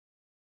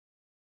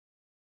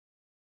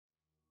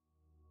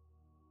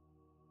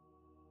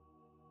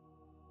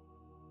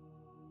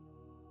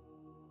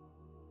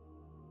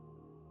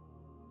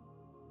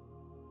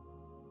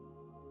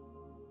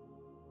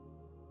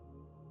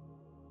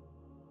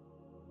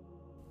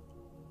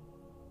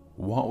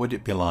What would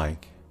it be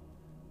like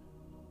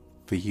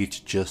for you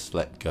to just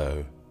let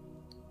go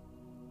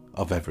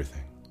of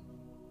everything?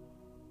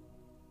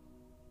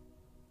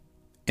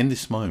 In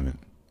this moment,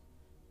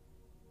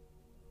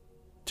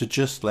 to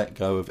just let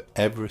go of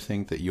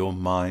everything that your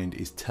mind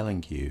is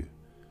telling you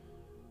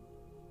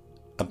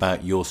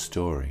about your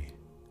story,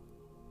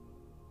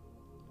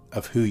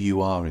 of who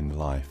you are in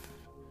life,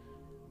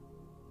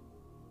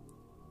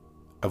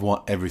 of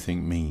what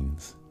everything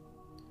means.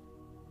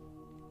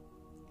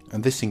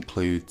 And this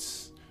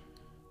includes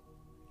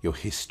your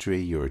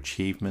history, your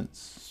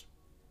achievements,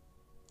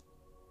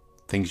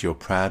 things you're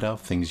proud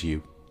of, things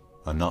you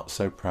are not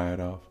so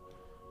proud of,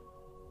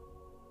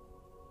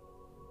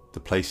 the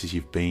places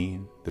you've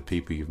been, the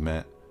people you've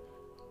met,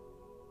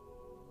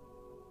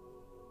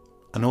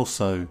 and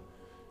also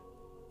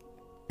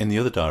in the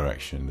other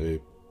direction, the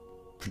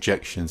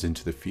projections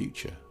into the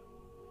future,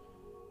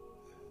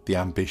 the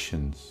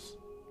ambitions,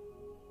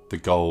 the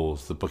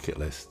goals, the bucket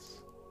lists.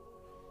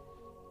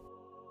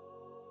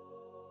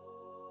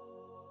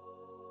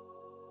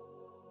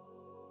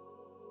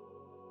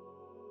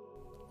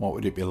 What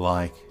would it be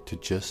like to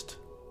just,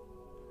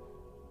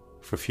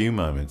 for a few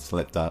moments,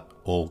 let that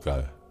all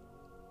go?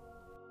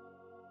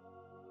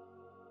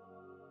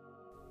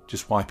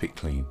 Just wipe it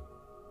clean.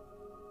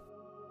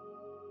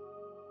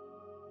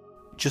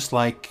 Just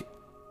like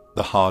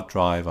the hard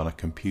drive on a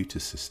computer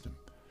system.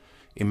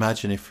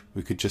 Imagine if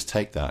we could just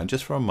take that and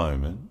just for a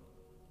moment,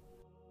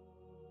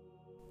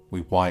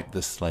 we wipe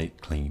the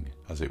slate clean,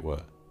 as it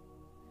were.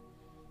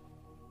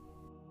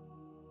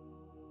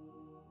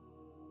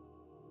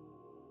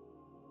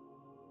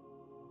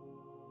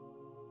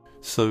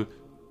 So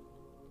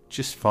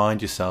just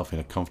find yourself in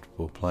a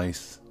comfortable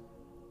place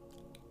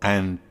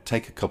and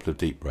take a couple of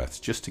deep breaths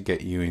just to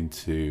get you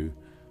into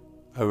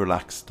a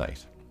relaxed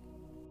state.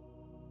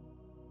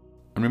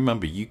 And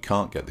remember, you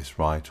can't get this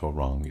right or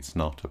wrong. It's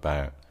not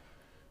about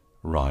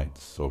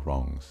rights or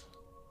wrongs.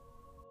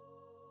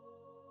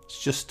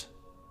 It's just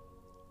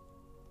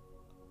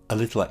a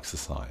little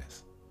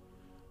exercise.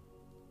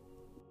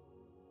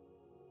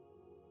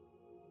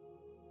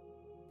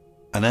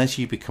 And as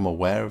you become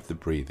aware of the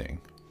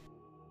breathing,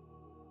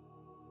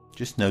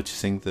 just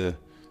noticing the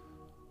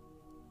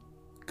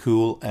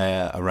cool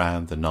air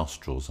around the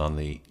nostrils on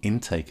the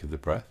intake of the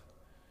breath.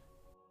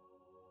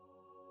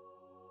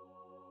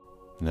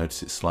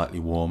 Notice it's slightly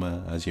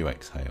warmer as you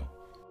exhale.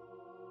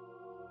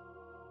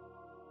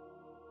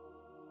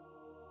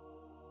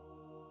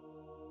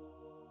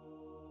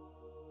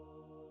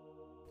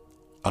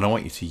 And I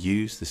want you to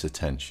use this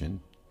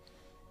attention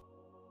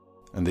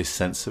and this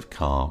sense of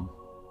calm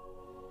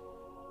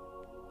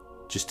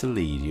just to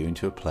lead you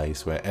into a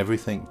place where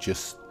everything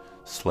just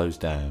slows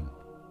down.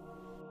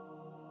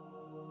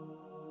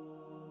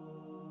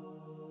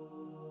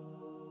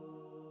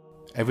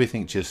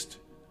 Everything just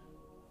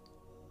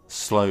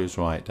slows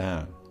right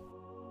down.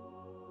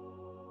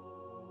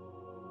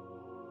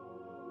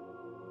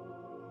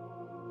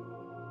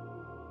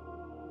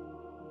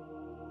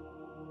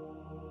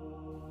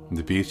 And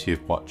the beauty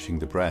of watching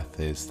the breath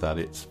is that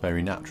it's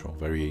very natural,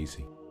 very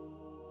easy.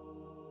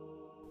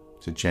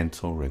 It's a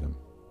gentle rhythm.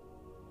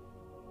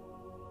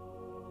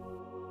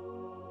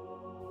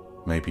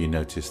 Maybe you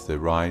notice the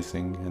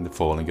rising and the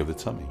falling of the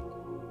tummy.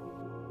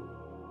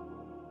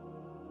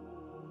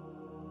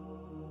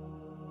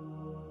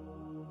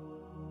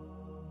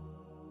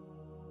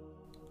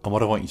 And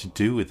what I want you to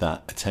do with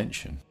that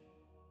attention,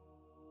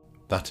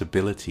 that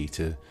ability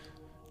to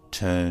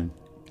turn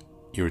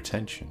your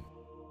attention,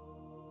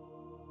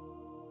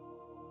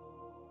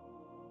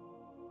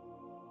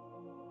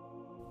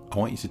 I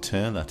want you to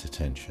turn that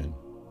attention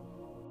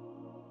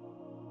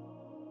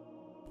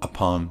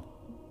upon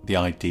the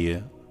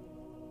idea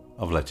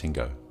of letting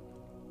go.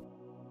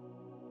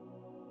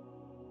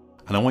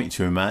 And I want you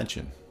to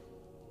imagine,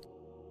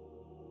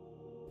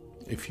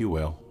 if you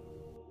will,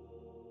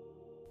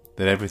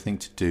 that everything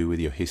to do with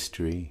your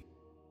history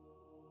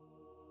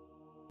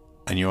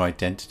and your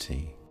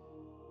identity,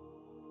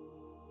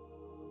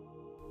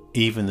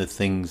 even the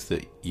things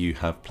that you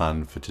have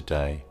planned for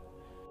today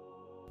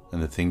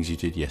and the things you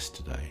did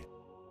yesterday,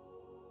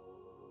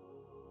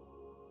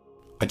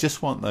 I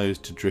just want those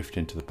to drift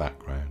into the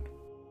background.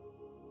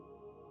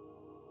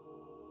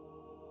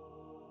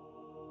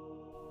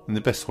 And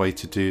the best way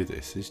to do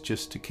this is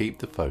just to keep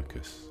the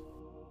focus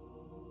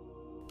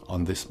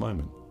on this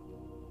moment,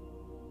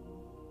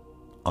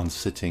 on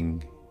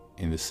sitting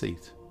in the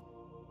seat.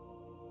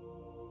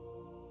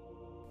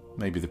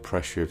 Maybe the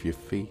pressure of your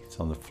feet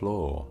on the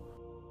floor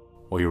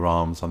or your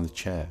arms on the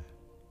chair.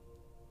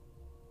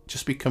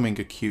 Just becoming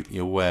acutely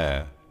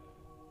aware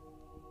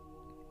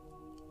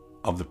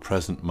of the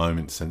present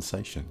moment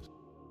sensations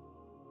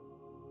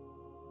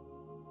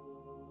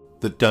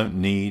that don't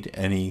need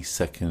any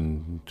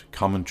second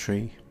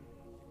commentary,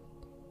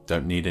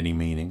 don't need any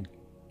meaning,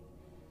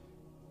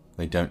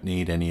 they don't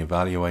need any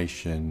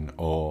evaluation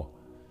or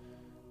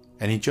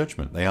any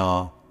judgment. They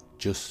are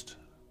just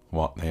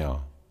what they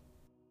are.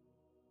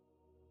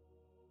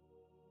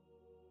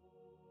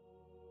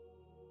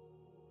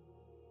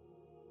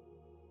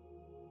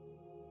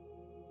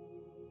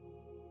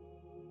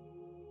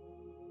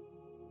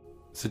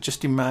 So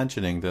just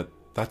imagining that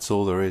that's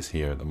all there is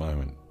here at the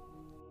moment.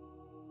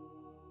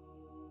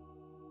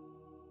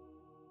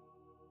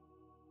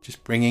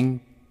 Just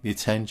bringing the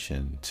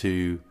attention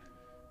to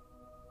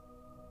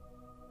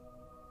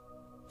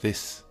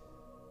this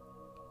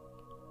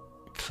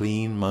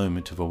clean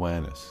moment of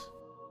awareness.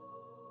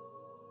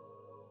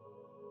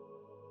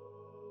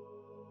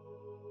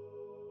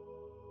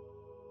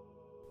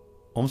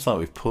 Almost like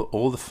we've put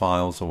all the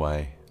files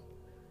away,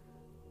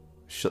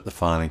 shut the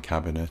filing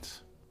cabinet,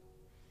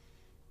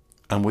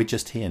 and we're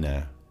just here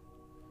now.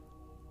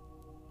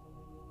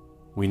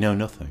 We know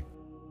nothing.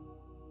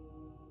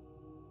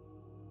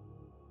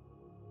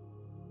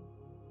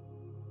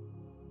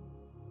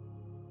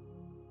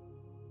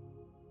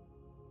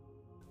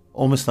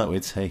 Almost like we're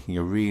taking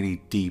a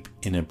really deep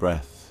inner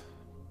breath,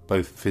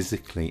 both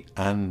physically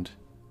and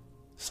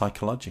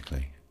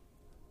psychologically.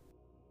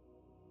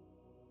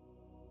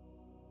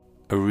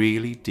 A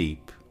really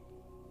deep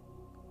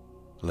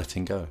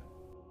letting go.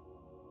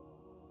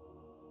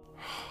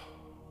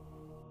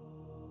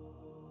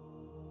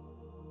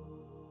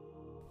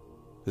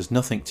 There's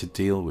nothing to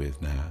deal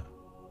with now.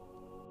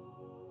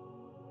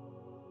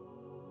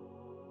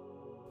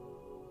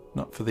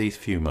 Not for these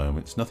few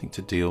moments, nothing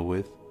to deal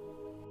with.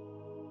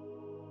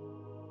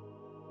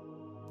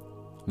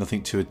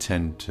 Nothing to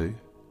attend to.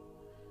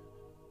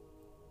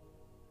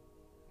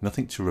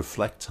 Nothing to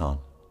reflect on.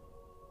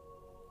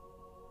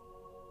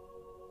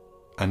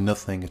 And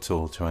nothing at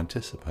all to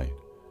anticipate.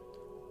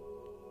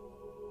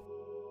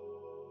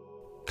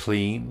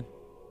 Clean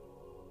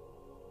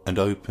and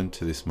open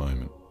to this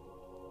moment.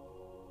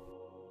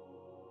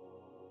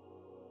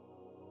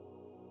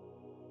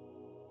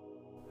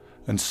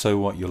 And so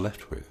what you're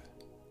left with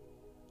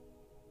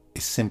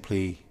is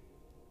simply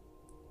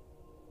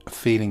a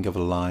feeling of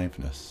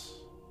aliveness.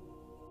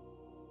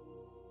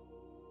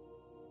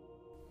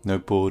 No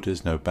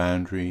borders, no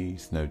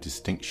boundaries, no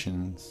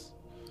distinctions.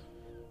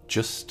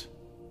 Just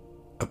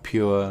a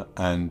pure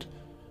and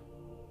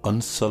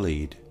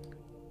unsullied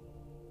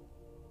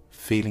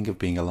feeling of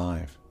being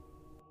alive.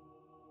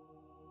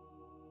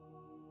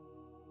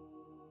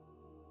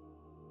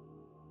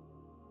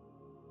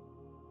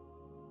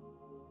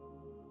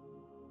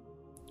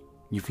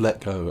 You've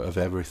let go of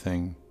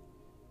everything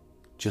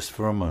just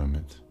for a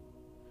moment,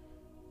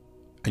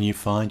 and you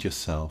find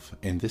yourself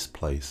in this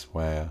place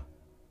where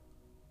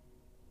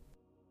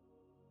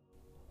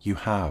you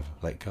have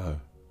let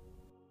go.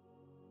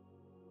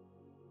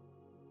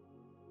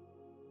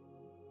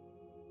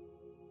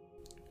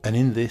 And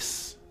in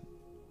this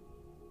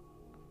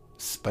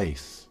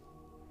space,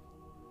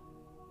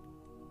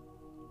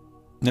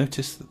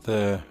 notice that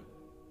there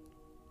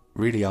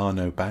really are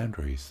no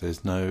boundaries.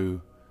 There's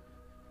no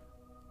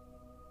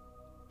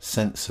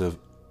sense of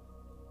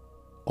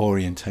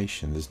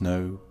orientation. There's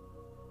no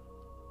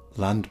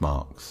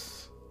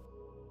landmarks.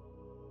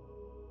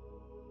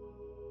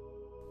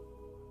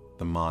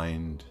 The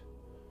mind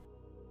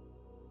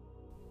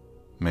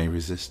may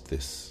resist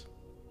this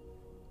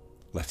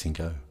letting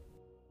go.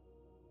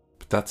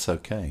 But that's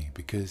okay,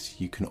 because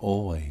you can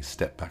always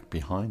step back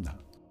behind that.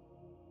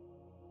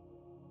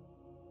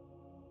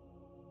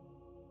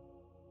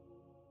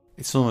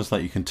 It's almost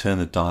like you can turn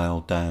the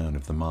dial down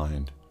of the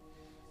mind.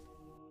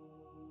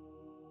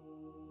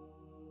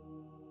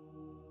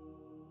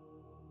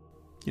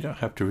 You don't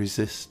have to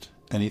resist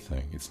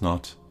anything. It's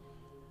not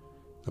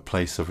a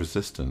place of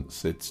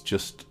resistance. It's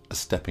just a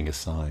stepping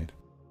aside,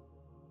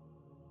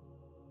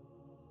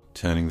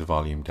 turning the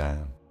volume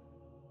down,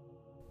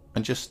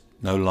 and just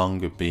no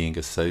longer being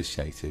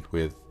associated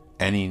with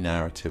any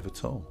narrative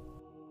at all.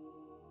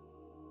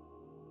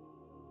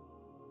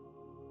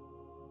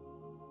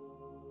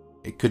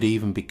 It could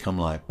even become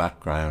like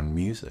background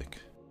music,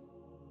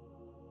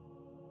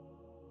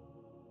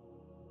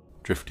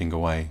 drifting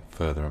away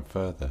further and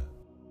further,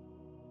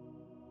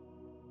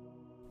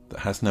 that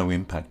has no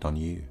impact on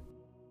you.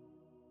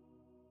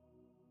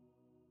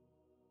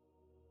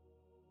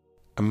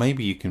 And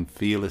maybe you can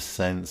feel a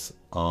sense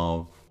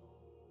of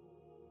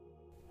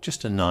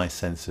just a nice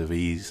sense of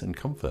ease and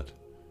comfort.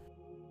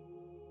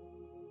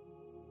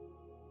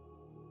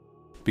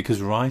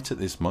 Because right at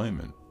this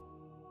moment,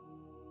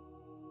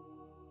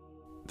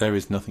 there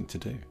is nothing to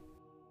do.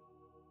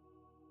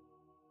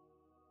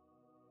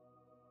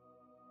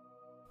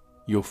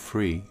 You're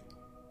free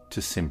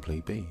to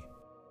simply be.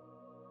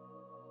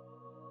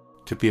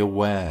 To be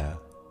aware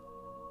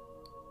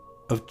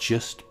of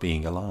just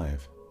being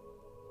alive.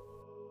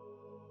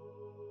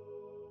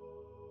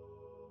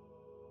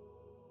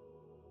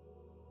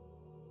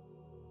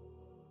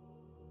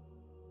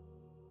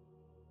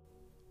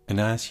 And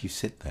as you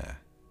sit there,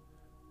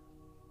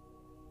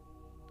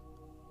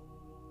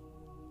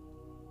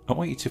 I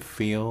want you to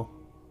feel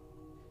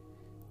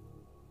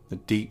the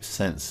deep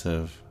sense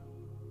of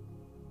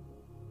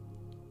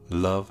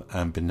love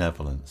and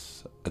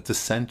benevolence at the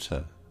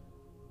center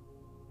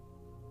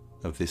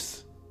of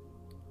this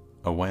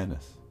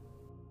awareness.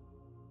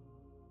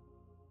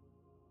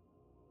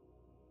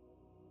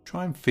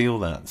 Try and feel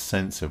that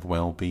sense of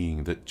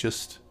well-being that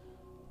just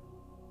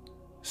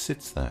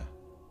sits there.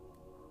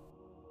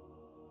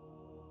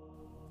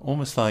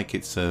 almost like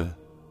it's a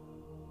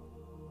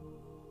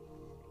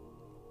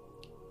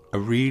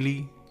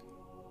really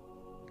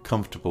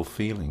comfortable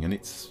feeling, and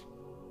it's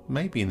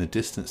maybe in the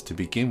distance to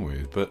begin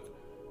with, but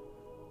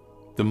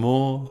the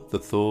more the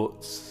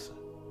thoughts,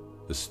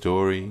 the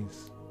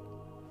stories,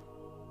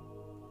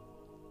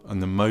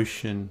 and the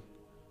motion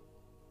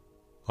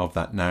of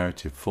that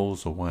narrative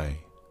falls away,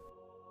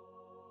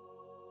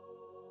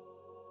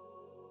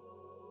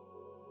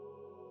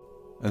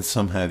 and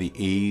somehow the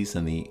ease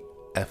and the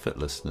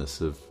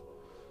effortlessness of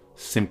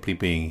simply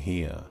being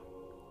here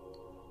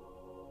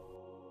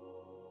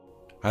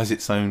has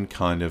its own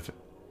kind of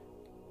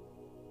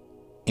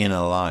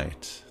inner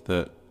light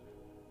that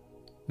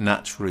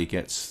naturally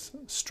gets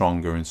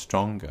stronger and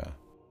stronger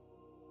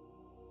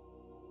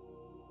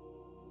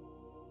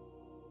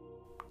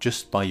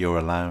just by your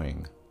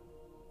allowing.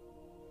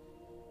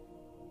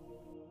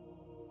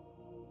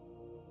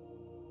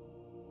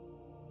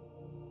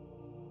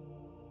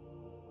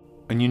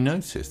 And you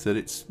notice that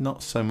it's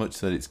not so much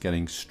that it's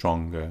getting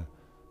stronger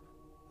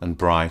and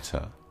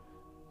brighter,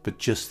 but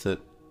just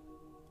that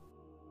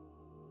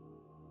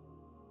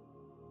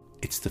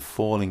it's the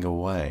falling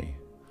away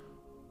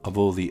of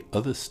all the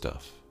other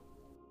stuff,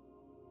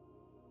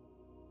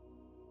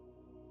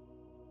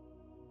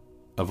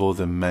 of all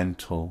the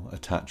mental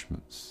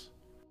attachments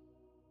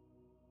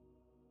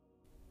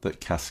that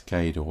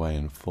cascade away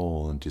and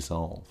fall and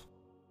dissolve.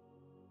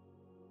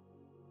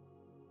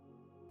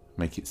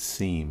 Make it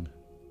seem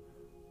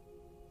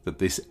that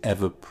this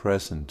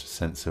ever-present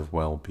sense of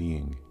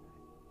well-being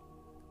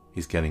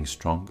is getting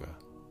stronger.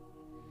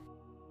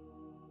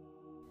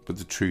 But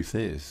the truth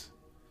is,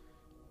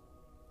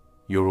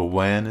 your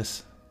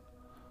awareness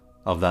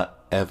of that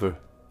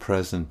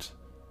ever-present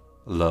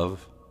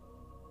love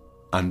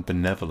and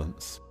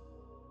benevolence,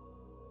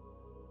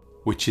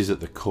 which is at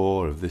the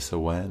core of this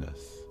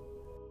awareness,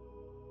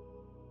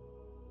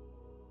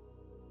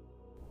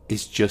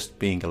 is just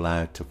being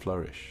allowed to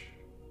flourish,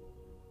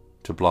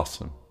 to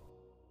blossom.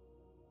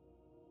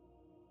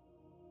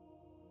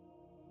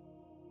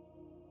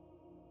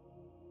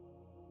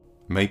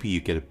 Maybe you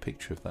get a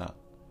picture of that.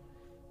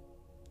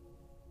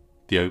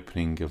 The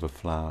opening of a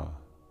flower,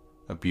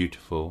 a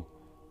beautiful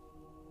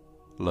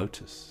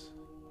lotus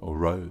or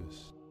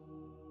rose.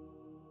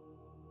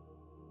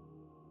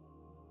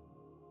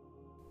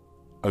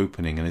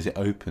 Opening, and as it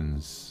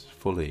opens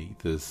fully,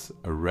 there's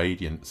a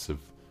radiance of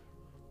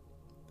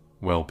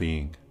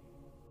well-being.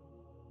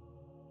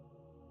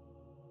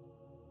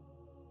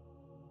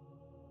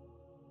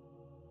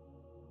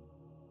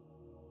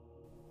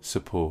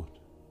 Support.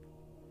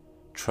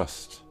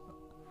 Trust,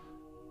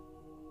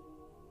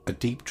 a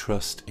deep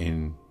trust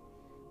in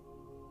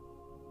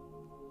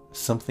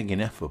something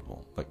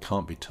ineffable that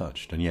can't be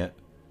touched and yet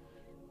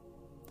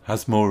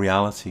has more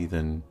reality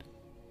than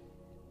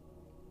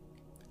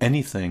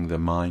anything the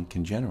mind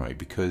can generate,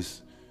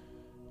 because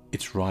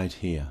it's right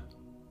here.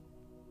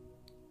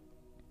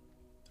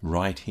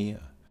 Right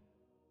here.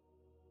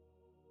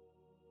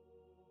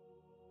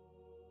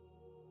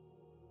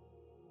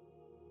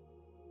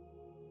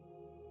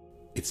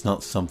 It's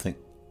not something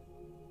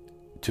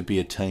to be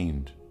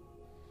attained.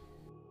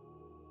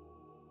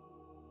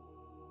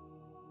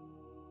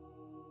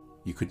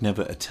 You could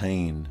never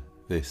attain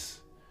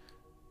this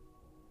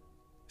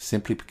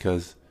simply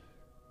because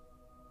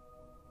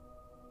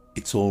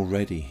it's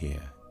already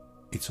here.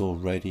 It's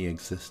already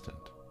existent.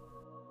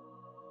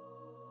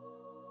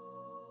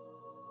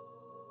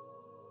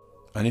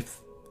 And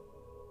if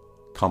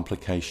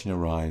complication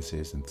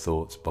arises and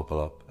thoughts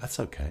bubble up, that's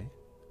okay.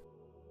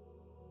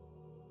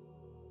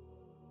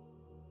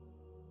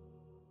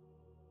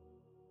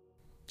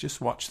 Just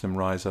watch them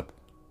rise up,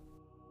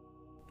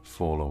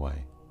 fall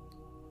away.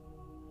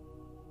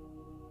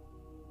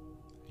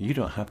 You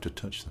don't have to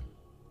touch them.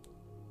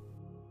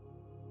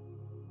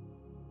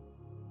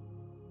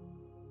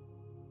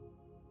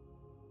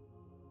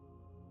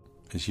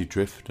 As you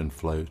drift and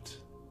float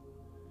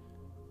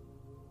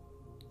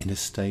in a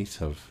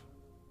state of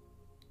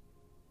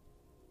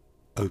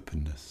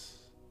openness,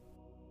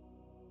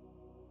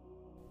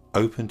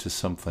 open to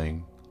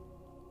something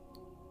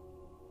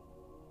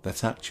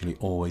that's actually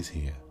always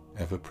here,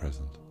 ever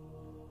present.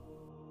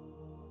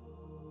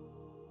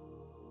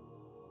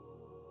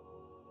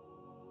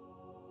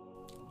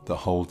 That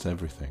holds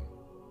everything.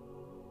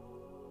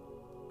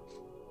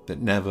 That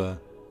never,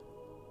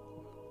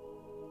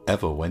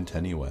 ever went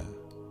anywhere.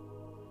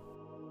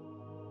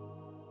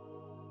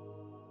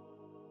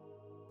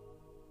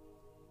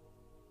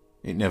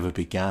 It never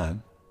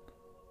began,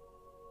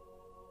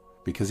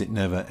 because it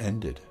never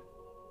ended.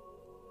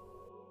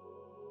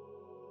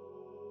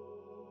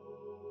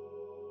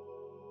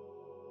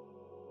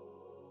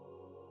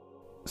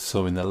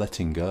 So in the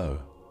letting go,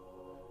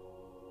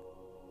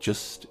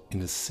 just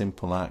in a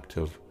simple act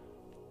of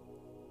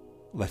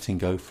letting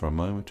go for a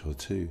moment or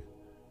two,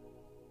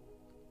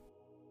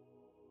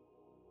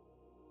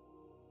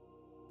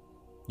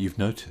 you've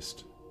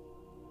noticed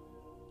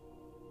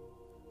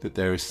that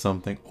there is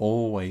something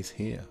always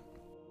here,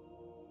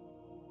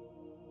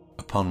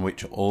 upon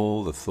which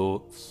all the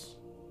thoughts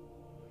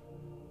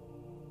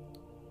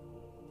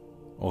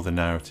or the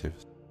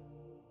narratives.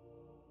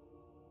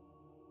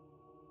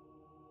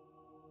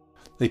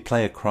 They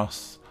play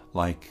across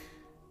like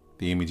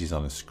the images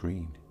on a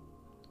screen,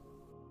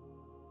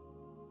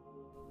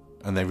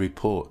 and they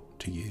report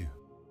to you.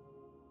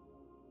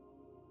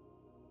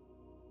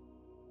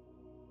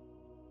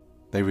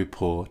 They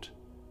report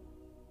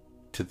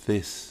to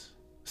this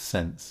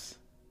sense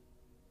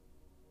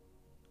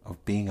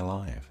of being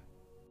alive.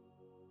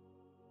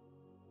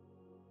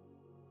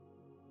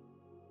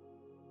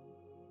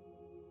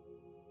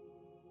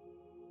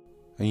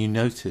 And you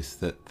notice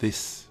that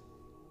this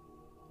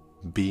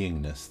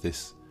beingness,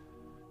 this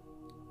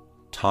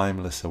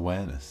timeless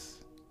awareness,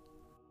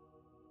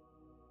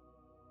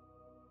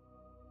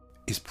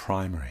 is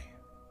primary.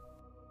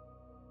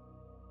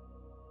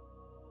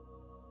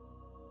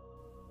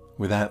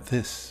 Without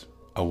this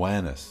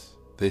awareness,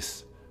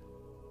 this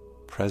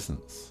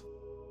presence,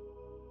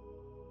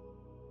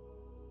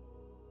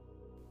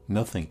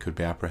 nothing could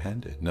be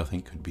apprehended,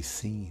 nothing could be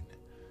seen,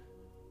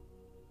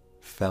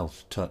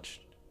 felt,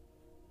 touched.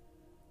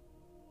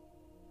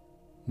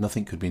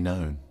 Nothing could be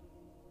known.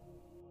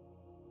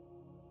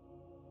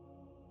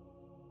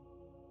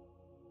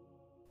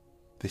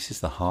 This is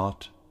the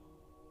heart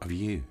of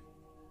you,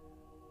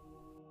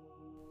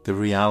 the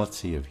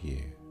reality of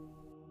you,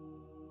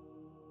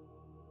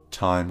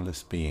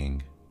 timeless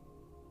being,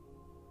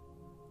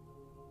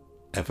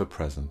 ever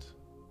present.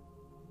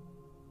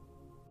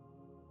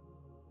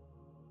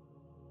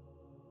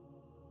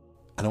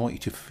 And I want you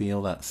to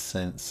feel that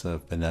sense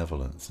of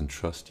benevolence and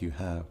trust you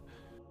have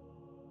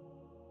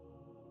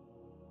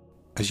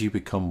as you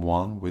become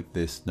one with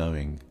this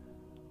knowing,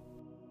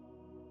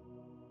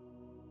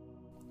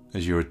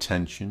 as your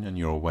attention and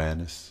your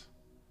awareness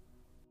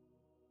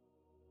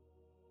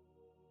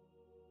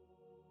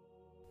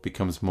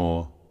becomes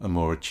more and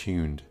more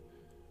attuned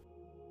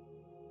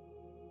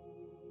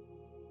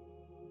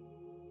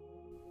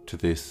to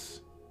this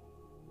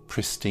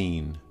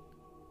pristine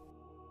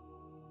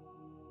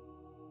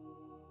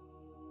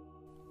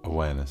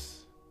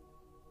awareness,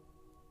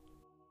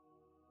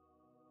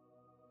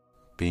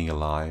 being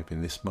alive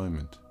in this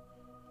moment.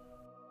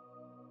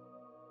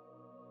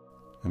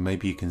 And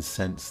maybe you can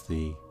sense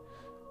the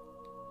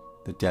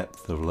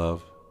depth of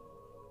love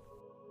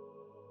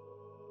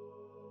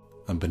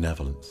and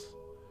benevolence,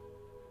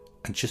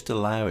 and just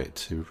allow it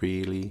to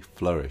really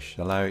flourish,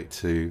 allow it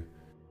to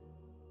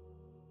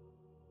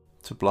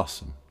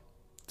blossom,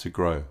 to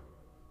grow,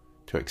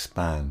 to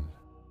expand.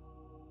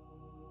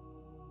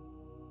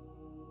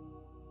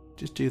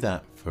 Just do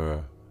that for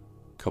a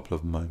couple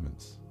of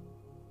moments.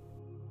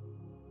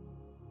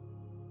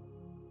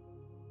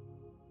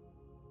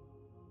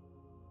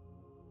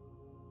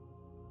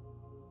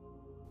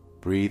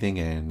 Breathing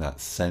in that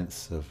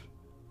sense of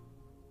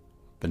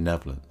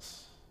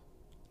benevolence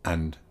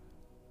and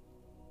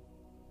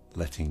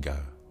letting go.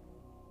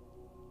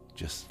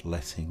 Just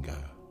letting go.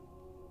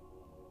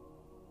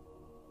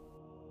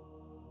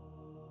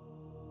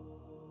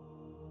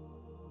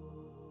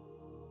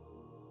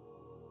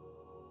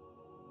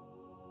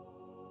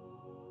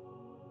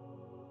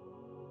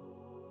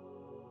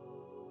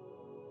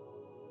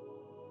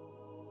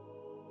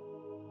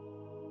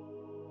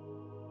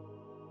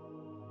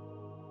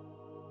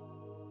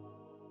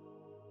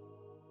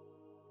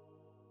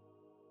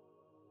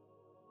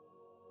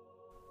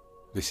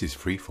 This is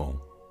freefall.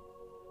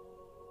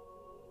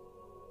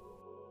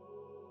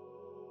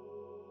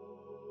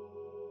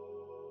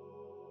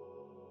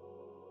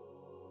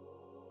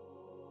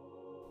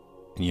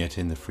 And yet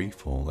in the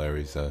freefall there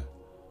is a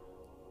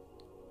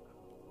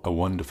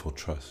wonderful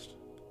trust.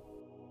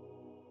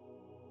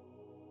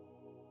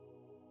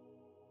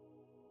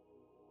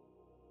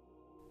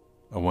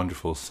 A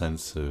wonderful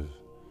sense of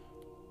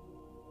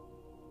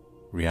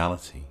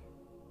reality.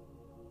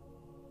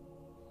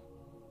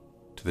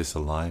 To this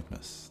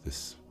aliveness,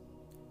 this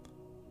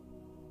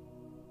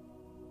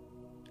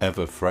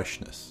ever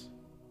freshness.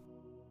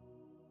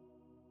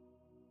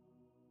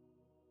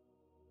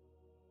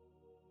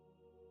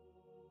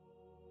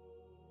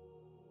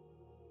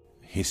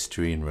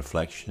 History and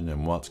reflection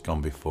and what's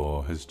gone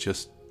before has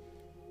just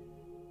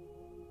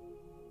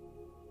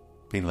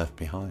been left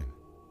behind.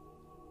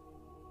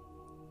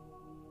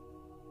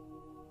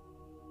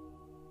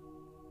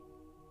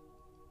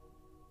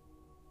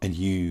 And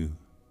you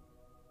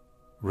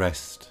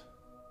rest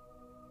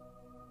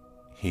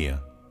here,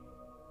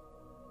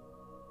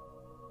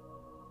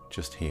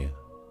 just here,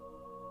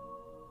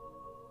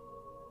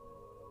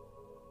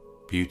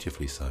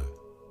 beautifully so.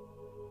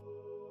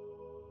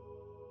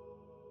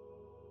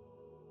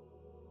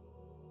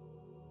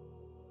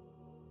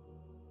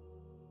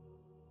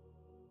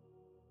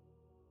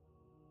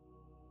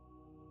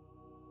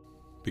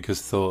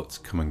 Because thoughts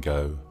come and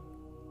go,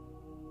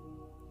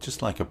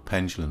 just like a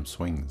pendulum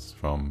swings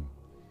from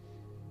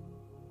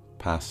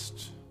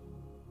past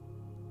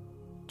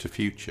to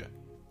future.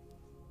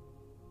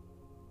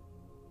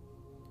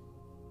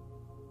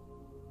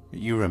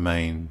 You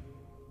remain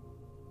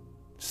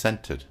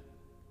centered,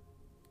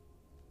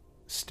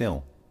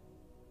 still.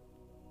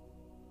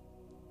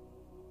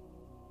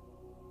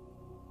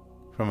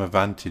 from a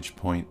vantage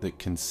point that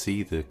can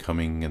see the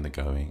coming and the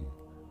going.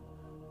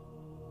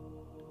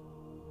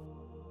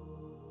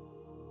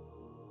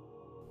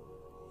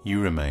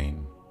 You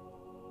remain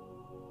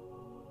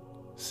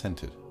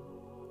centered,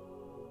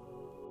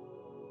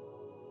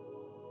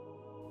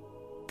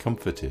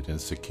 comforted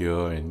and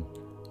secure in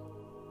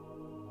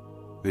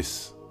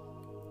this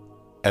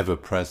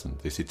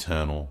ever-present, this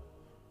eternal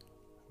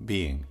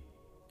being,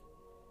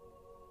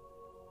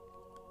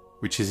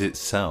 which is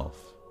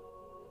itself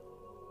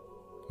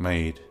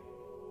made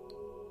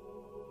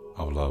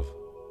of love,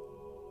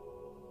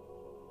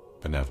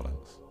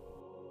 benevolence,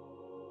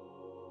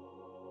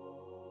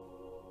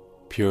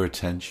 pure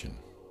attention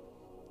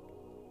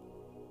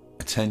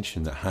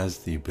that has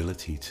the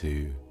ability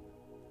to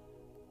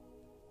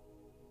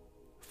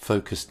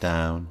focus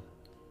down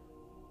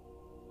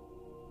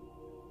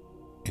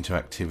into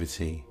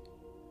activity,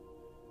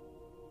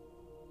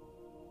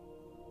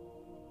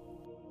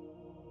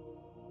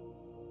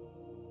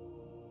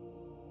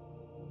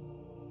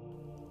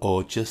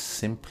 or just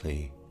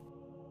simply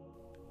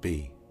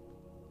be.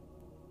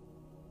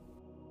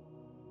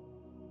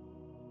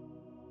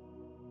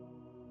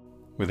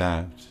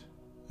 Without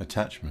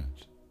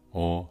attachment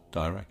or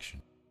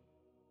direction.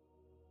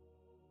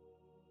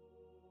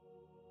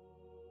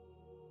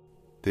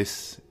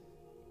 This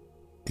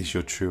is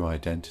your true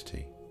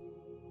identity.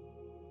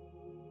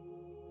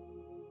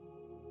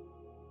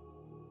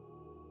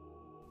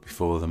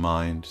 Before the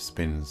mind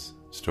spins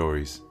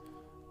stories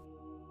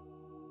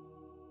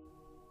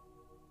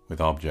with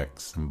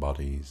objects and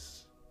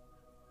bodies,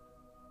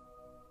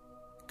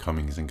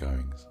 comings and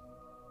goings.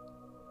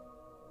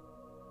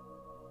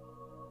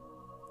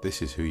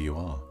 This is who you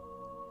are.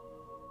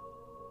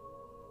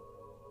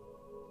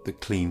 The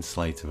clean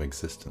slate of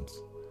existence.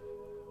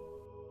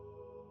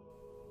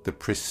 The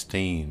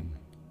pristine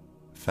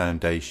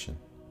foundation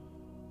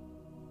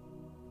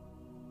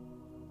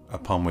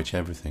upon which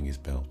everything is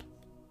built.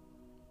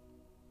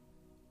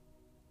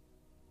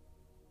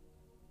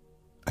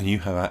 And you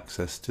have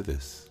access to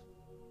this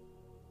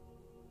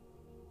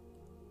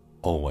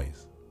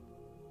always.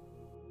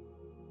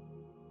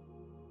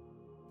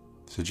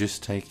 So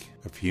just take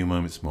a few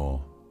moments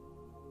more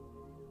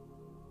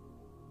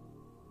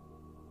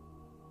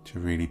to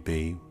really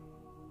be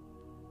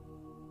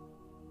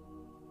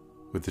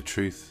with the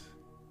truth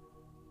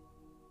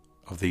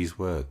of these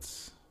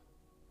words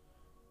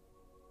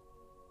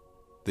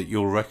that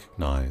you'll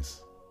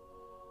recognize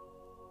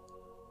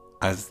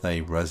as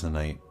they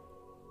resonate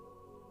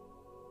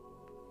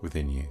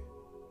within you,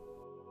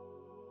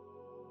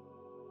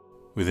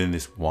 within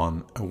this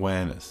one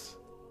awareness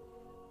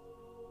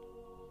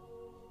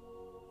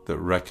that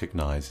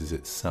recognizes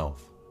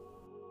itself.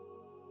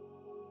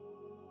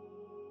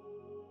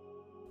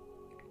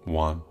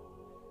 One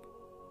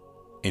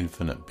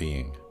infinite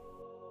being.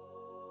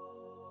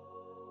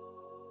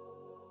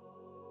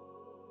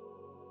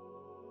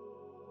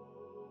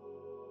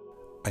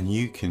 And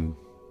you can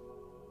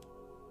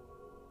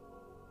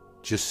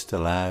just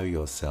allow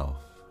yourself,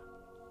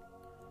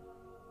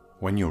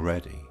 when you're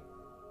ready,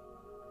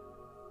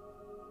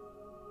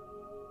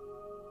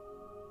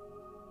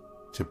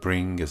 to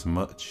bring as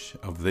much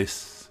of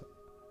this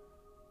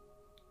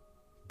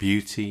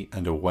beauty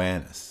and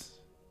awareness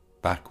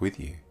back with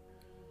you.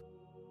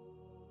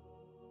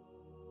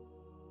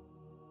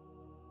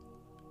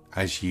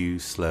 As you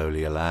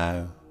slowly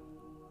allow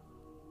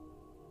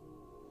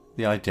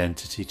the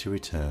identity to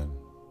return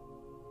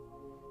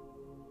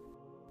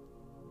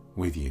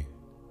with you,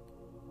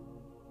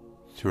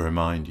 to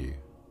remind you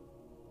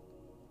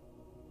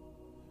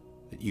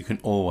that you can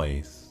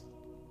always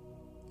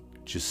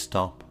just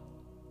stop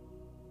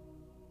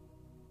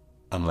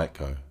and let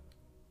go.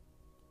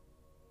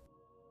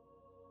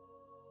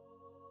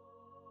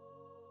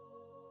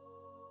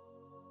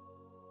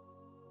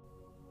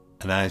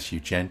 And as you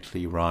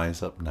gently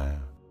rise up now,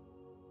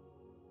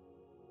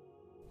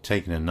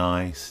 taking a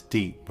nice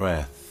deep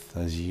breath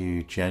as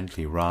you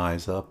gently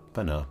rise up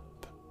and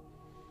up,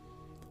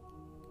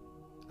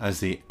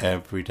 as the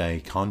everyday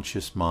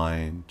conscious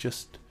mind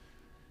just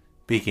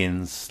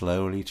begins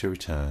slowly to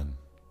return,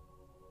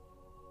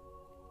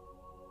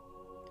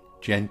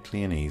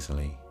 gently and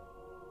easily,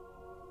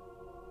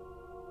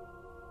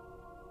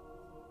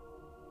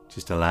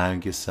 just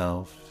allowing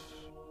yourself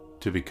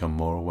to become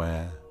more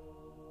aware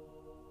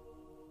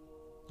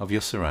of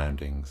your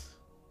surroundings,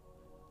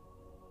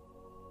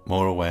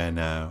 more aware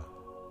now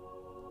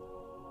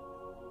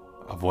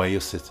of where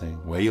you're sitting,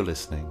 where you're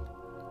listening.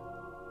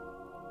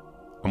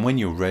 And when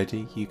you're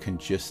ready, you can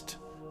just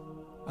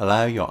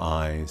allow your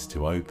eyes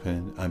to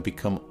open and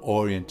become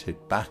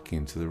oriented back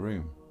into the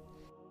room,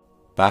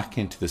 back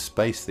into the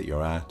space that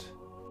you're at,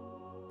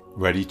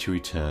 ready to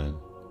return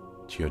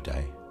to your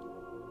day.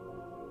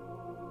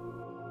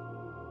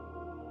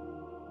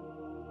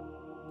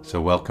 So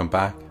welcome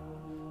back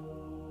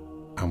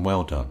and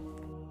well done.